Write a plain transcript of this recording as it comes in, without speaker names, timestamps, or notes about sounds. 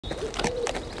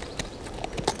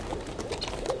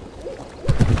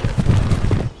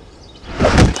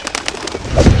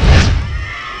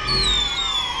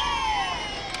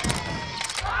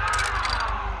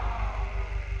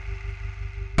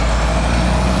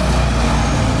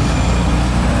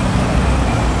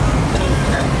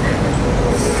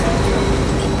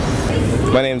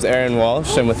My name's Aaron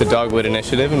Walsh. I'm with the Dogwood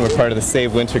Initiative and we're part of the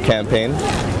Save Winter campaign.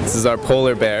 This is our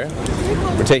polar bear.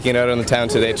 We're taking it out on the town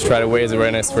today to try to raise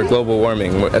awareness for global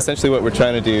warming. Essentially what we're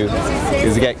trying to do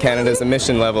is get Canada's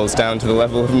emission levels down to the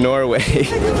level of Norway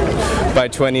by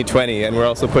 2020, and we're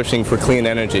also pushing for clean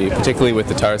energy, particularly with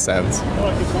the tar sands.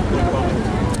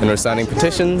 And we're signing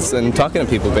petitions and talking to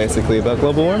people basically about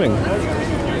global warming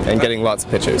and getting lots of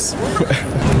pictures.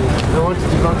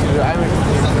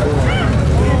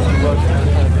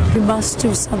 We must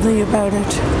do something about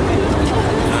it.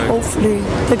 Hopefully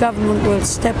the government will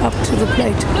step up to the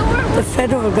plate, the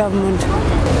federal government.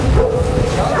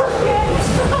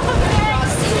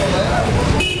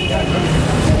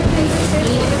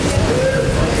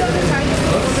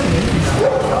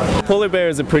 Polar bear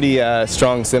is a pretty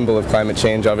strong symbol of climate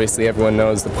change. Obviously everyone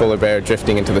knows the polar bear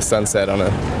drifting into the sunset on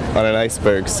an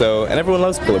iceberg. And everyone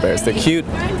loves polar bears. They're cute,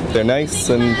 they're nice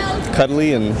and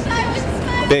cuddly and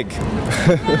big.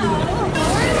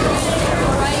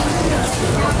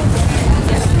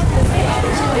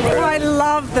 I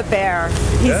love the bear.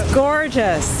 He's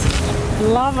gorgeous.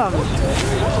 Love him.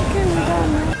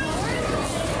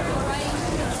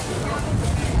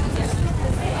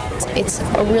 It's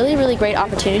a really, really great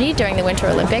opportunity during the Winter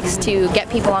Olympics to get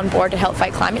people on board to help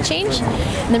fight climate change.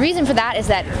 And the reason for that is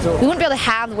that we wouldn't be able to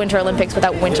have the Winter Olympics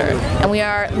without winter. And we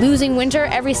are losing winter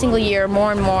every single year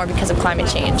more and more because of climate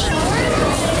change.